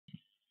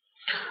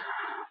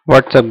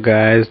What's up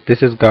guys,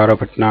 this is Gaurav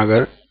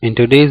Bhatnagar. In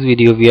today's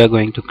video we are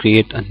going to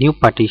create a new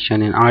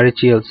partition in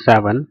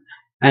RHEL7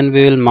 and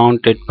we will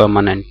mount it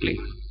permanently.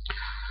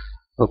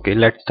 Okay,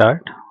 let's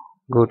start.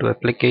 Go to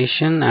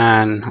application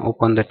and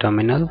open the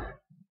terminal.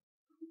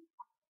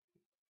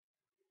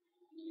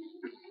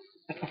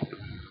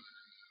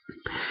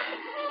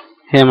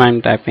 Here I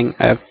am typing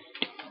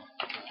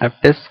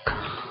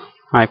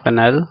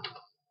fdisk-l.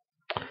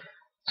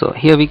 So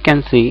here we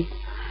can see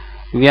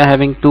we are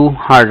having two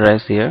hard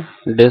drives here,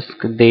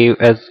 disk dev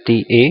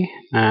sda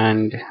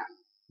and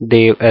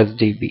dev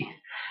sdb.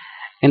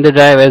 In the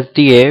drive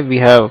SDA, we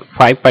have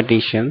 5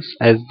 partitions: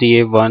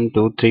 SDA 1,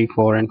 2, 3,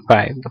 4, and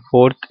 5. The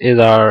fourth is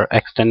our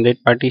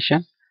extended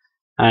partition,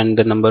 and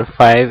the number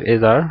 5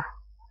 is our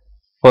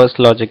first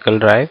logical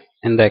drive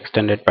in the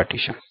extended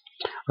partition.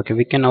 Okay,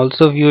 we can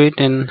also view it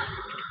in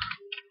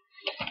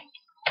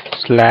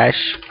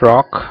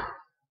 /proc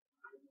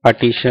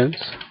partitions.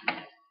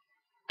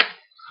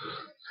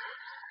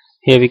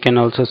 Here we can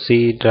also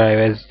see drive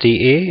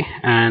SDA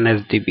and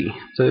SDB.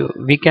 So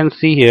we can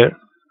see here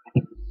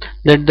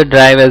that the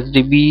drive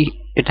SDB,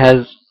 it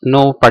has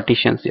no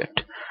partitions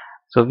yet.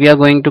 So we are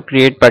going to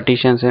create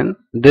partitions in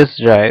this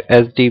drive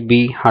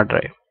SDB hard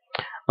drive.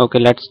 Okay,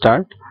 let's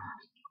start.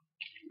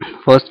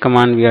 First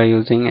command we are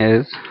using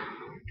is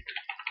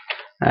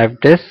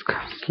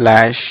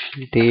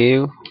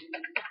fdisk/dev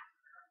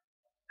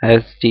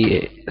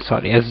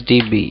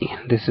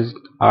SDB. This is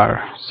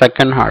our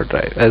second hard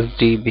drive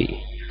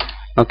SDB.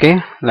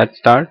 Okay, let's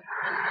start.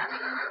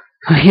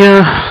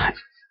 Here,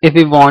 if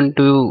we want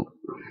to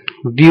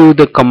view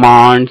the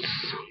commands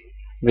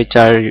which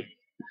are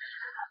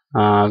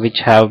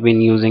which have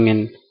been using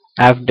in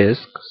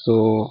fdisk,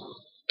 so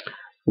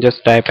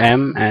just type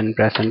m and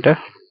press enter.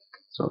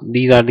 So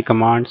these are the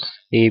commands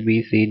a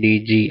b c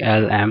d g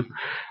l m.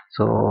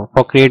 So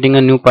for creating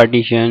a new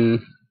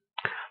partition,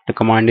 the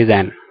command is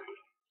n.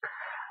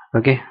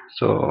 Okay,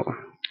 so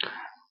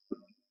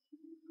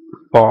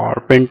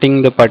for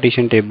printing the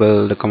partition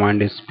table, the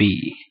command is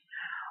p.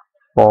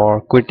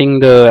 For quitting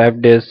the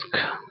fdisk,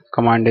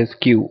 command is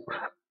q.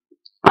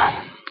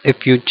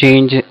 If you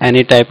change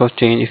any type of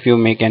change, if you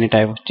make any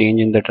type of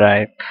change in the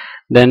drive,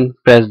 then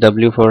press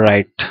w for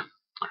write.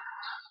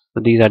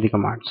 So these are the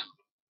commands.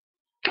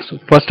 So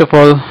first of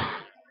all,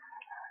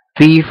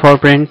 p for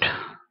print.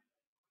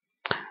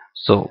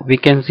 So we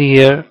can see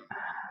here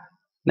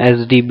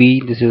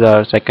SDB, this is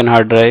our second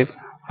hard drive,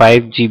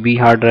 5 GB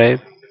hard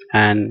drive,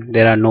 and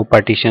there are no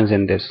partitions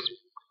in this.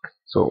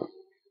 So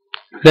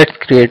let's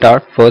create our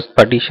first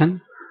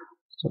partition.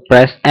 So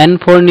press N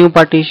for new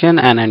partition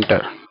and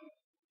enter.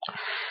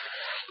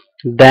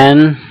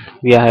 Then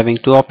we are having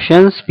two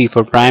options, P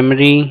for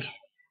primary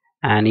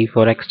and E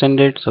for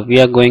extended. So we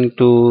are going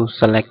to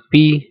select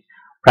P,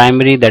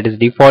 primary, that is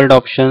default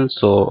option.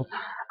 So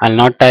I'll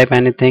not type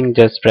anything,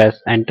 just press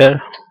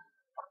enter.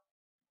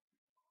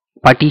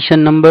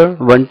 Partition number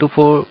 1 to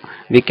 4,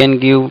 we can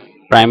give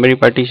primary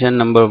partition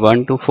number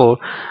 1 to 4,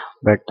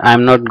 but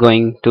I'm not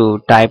going to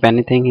type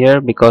anything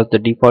here because the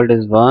default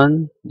is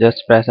 1.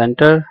 Just press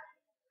enter.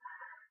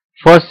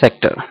 First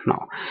sector.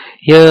 Now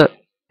here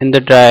in the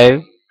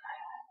drive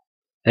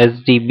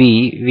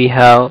SDB we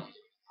have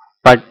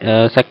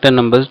sector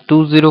numbers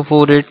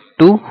 2048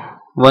 to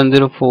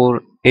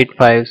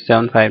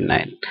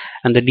 10485.759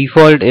 and the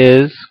default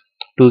is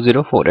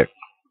 2048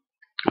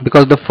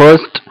 because the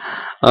first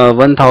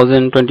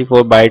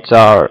 1024 bytes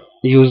are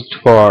used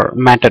for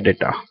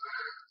metadata.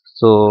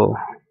 So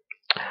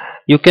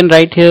you can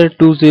write here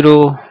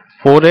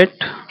 2048,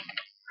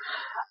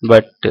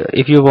 but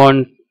if you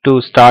want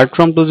to start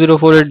from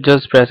 2048,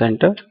 just press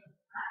enter,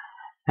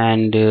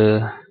 and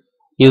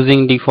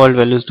using default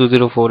values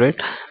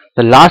 2048.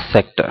 The last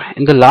sector,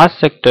 in the last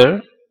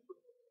sector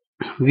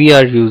we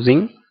are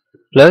using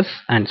plus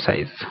and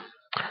size.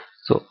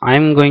 So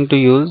I'm going to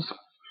use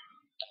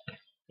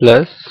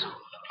plus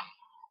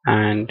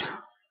and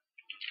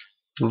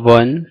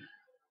 1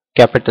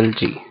 capital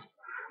G.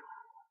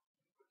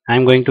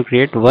 I'm going to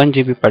create 1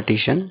 GB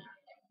partition.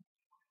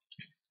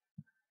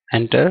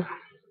 Enter.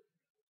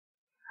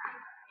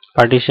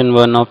 Partition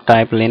 1 of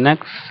type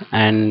Linux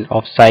and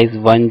of size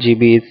 1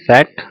 GB is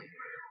set.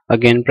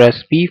 Again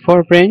press P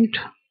for print.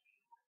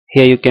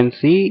 Here you can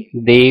see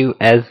dev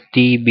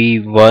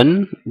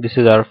SDB1. This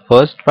is our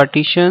first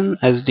partition,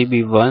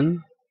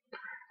 SDB1.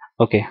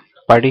 Okay,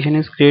 partition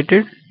is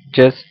created.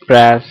 Just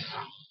press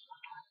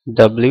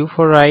W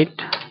for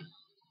write,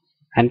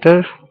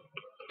 enter.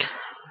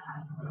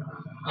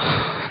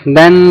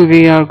 Then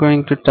we are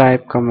going to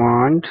type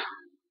command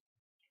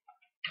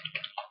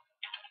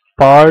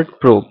part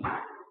probe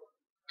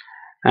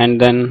and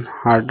then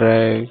hard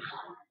drive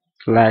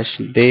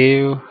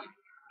 /dev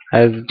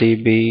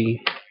SDB.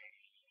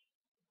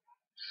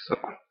 So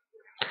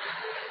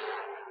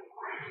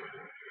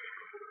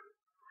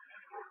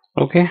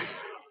okay,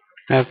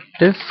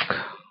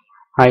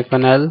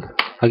 fdisk-l.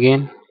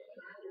 Again,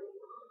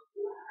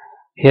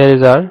 here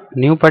is our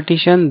new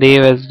partition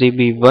dev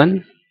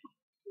SDB1.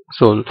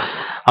 So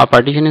our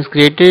partition is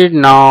created.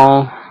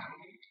 Now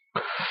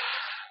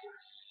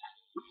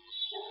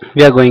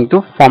we are going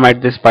to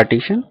format this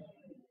partition.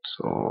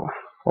 So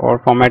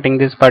for formatting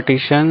this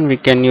partition, we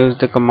can use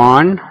the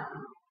command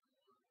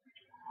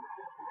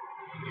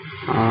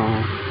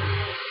uh,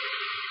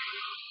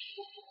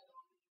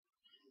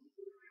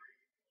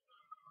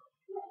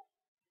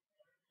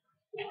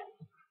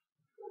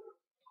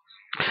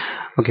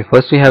 okay,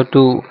 first we have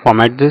to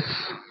format this,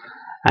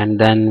 and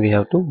then we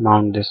have to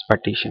mount this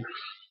partition.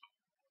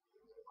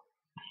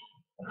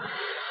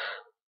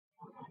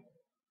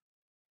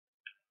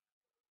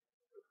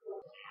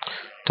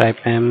 Type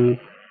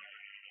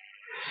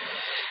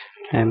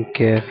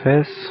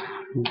mkfs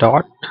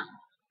dot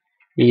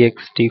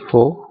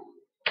ext4,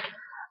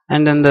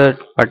 and then the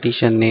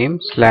partition name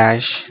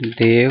slash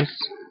devs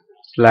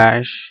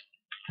slash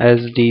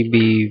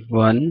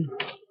sdb1,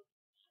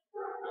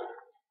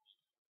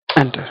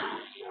 enter.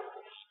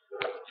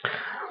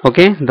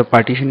 Okay, the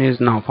partition is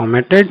now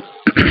formatted.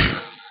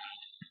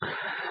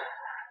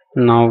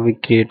 Now we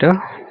create a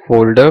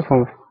folder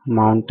for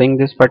mounting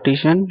this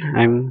partition,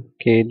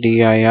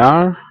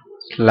 mkdir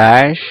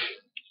slash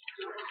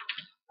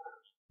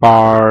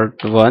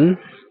part1.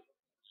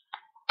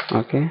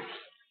 Okay,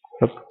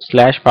 so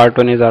slash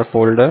part1 is our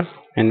folder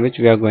in which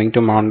we are going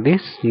to mount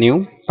this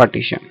new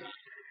partition.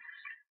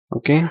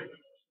 Okay,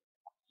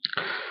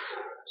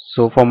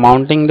 so for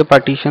mounting the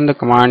partition, the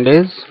command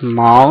is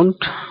mount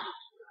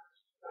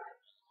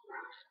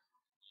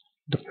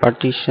the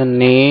partition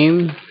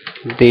name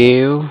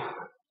dev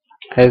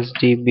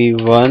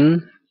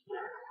sdb1,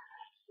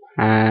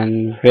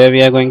 and where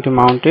we are going to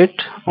mount it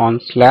on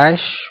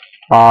slash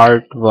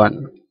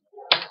part1,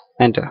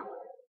 enter.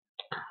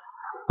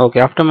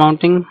 Okay, after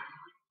mounting,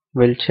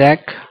 we'll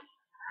check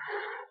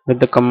with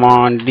the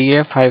command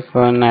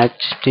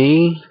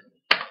df-ht.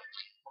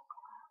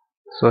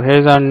 So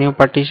here's our new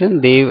partition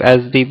dev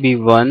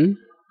sdb1,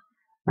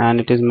 and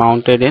it is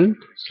mounted in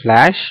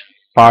slash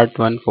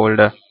part1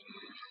 folder.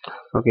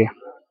 Okay,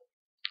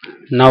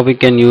 now we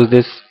can use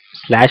this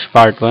slash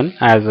part1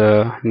 as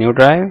a new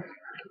drive.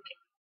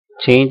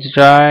 Change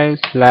drive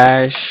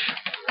slash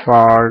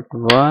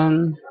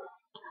part1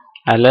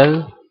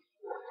 ll.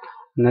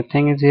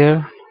 Nothing is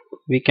here.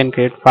 We can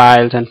create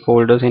files and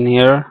folders in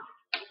here.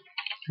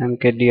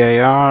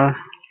 mkdir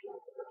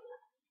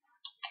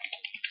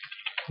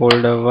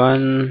folder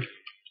 1,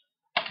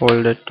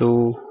 folder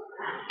 2,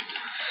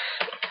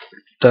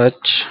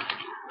 touch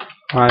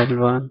file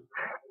 1.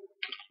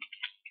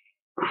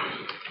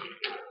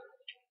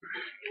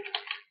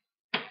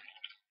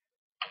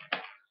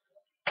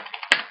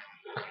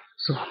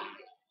 So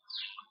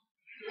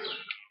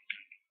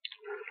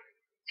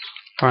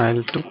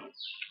file 2.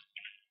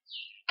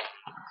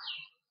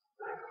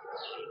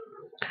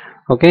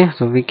 Okay,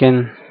 so we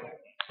can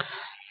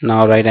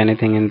now write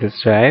anything in this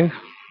drive,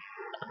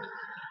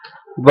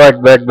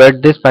 but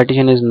this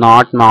partition is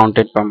not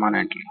mounted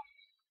permanently.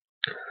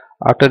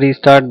 After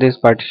restart, this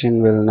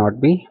partition will not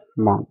be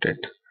mounted.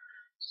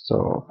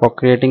 So for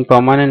creating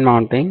permanent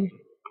mounting,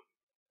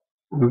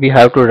 we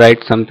have to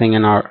write something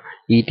in our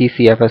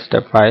etcfs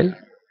file.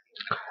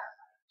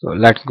 So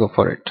let's go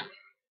for it.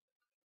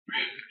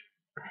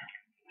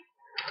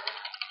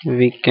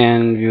 We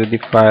can view the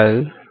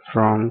file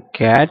from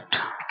cat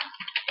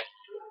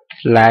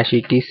slash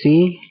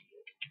etc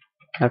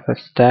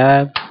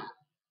fstab.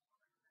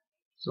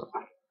 So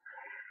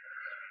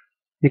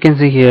you can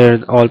see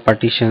here all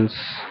partitions,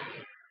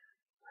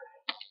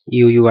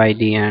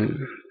 UUID and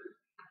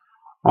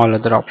all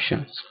other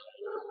options.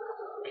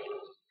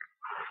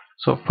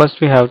 So first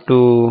we have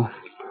to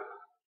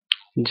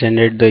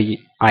generate the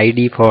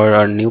ID for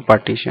our new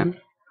partition.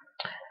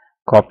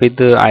 Copy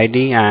the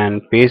ID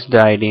and paste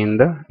the ID in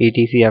the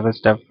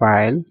etcfs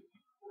file.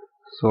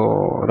 So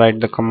write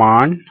the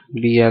command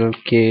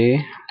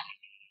blkid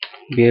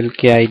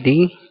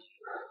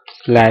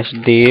slash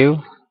dev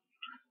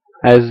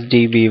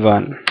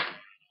sdb1.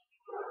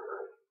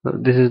 So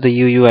this is the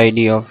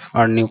UUID of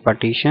our new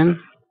partition.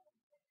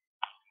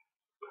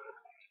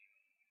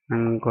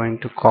 I'm going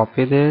to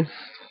copy this,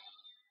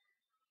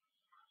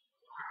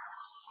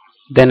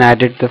 then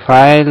edit the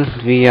file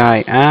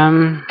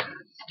vim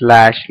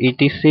slash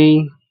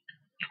etc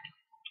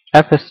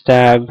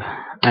fstab,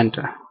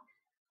 enter.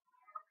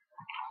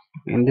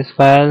 In this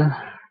file,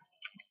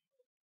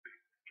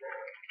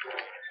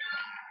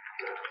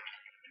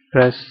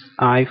 press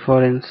I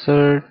for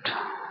insert,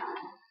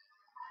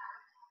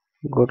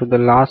 go to the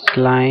last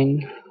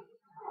line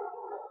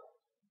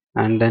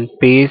and then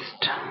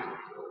paste.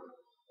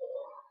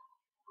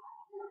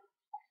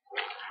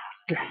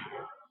 Okay.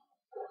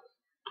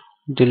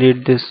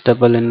 Delete this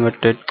double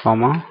inverted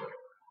comma.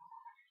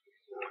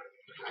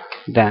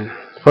 Then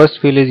first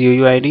field is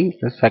UUID,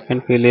 the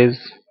second field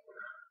is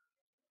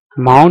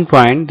mount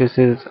point. This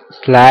is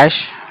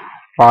slash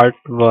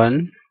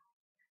part1,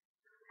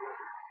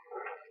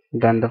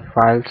 then the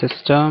file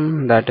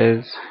system, that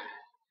is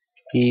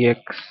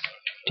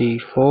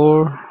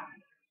ext4.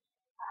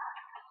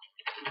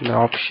 The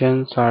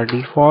options are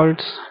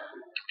defaults,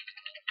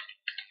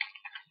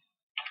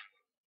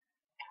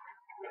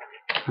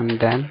 and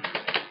then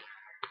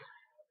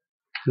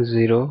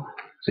 0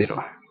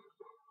 0.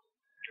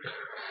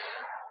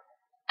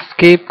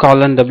 escape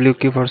colon W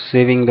key for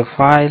saving the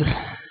file.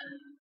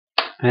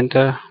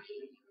 Enter.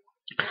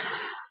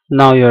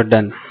 Now you're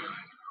done.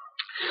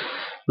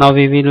 Now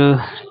we will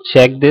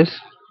check this.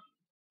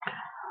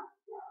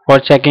 For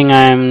checking,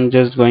 I am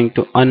just going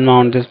to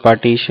unmount this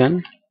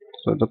partition.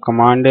 So the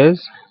command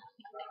is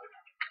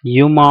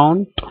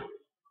umount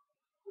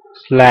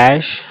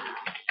slash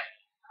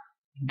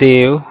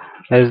dev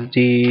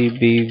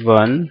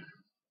sdb1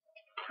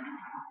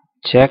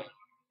 check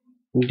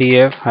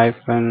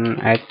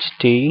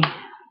df-ht.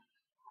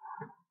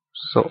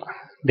 So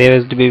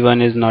dev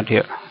sdb1 is not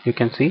here. You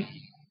can see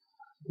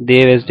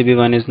dev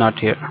sdb1 is not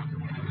here.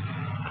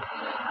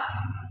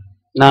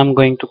 Now I'm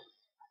going to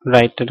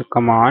write the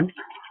command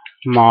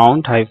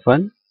mount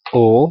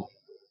 -o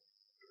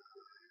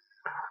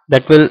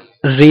that will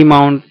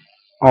remount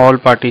all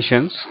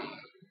partitions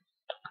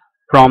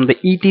from the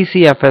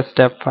etcfs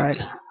step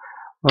file.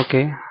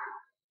 Okay,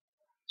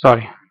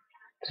 sorry,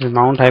 this is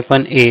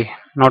mount-a,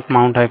 not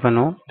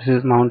mount-o. This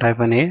is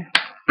mount-a.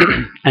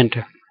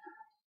 Enter.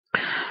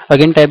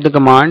 Again type the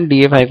command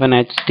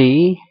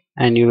df-ht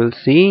and you will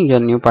see your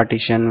new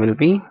partition will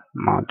be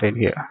mounted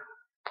here.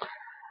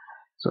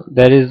 So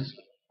there is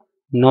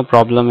no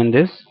problem in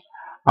this.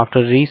 After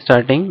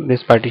restarting,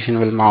 this partition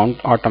will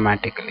mount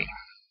automatically.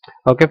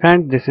 Okay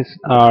friends, this is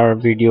our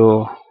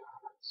video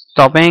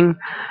stopping.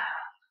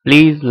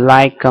 Please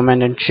like,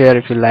 comment and share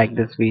if you like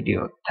this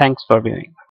video. Thanks for viewing.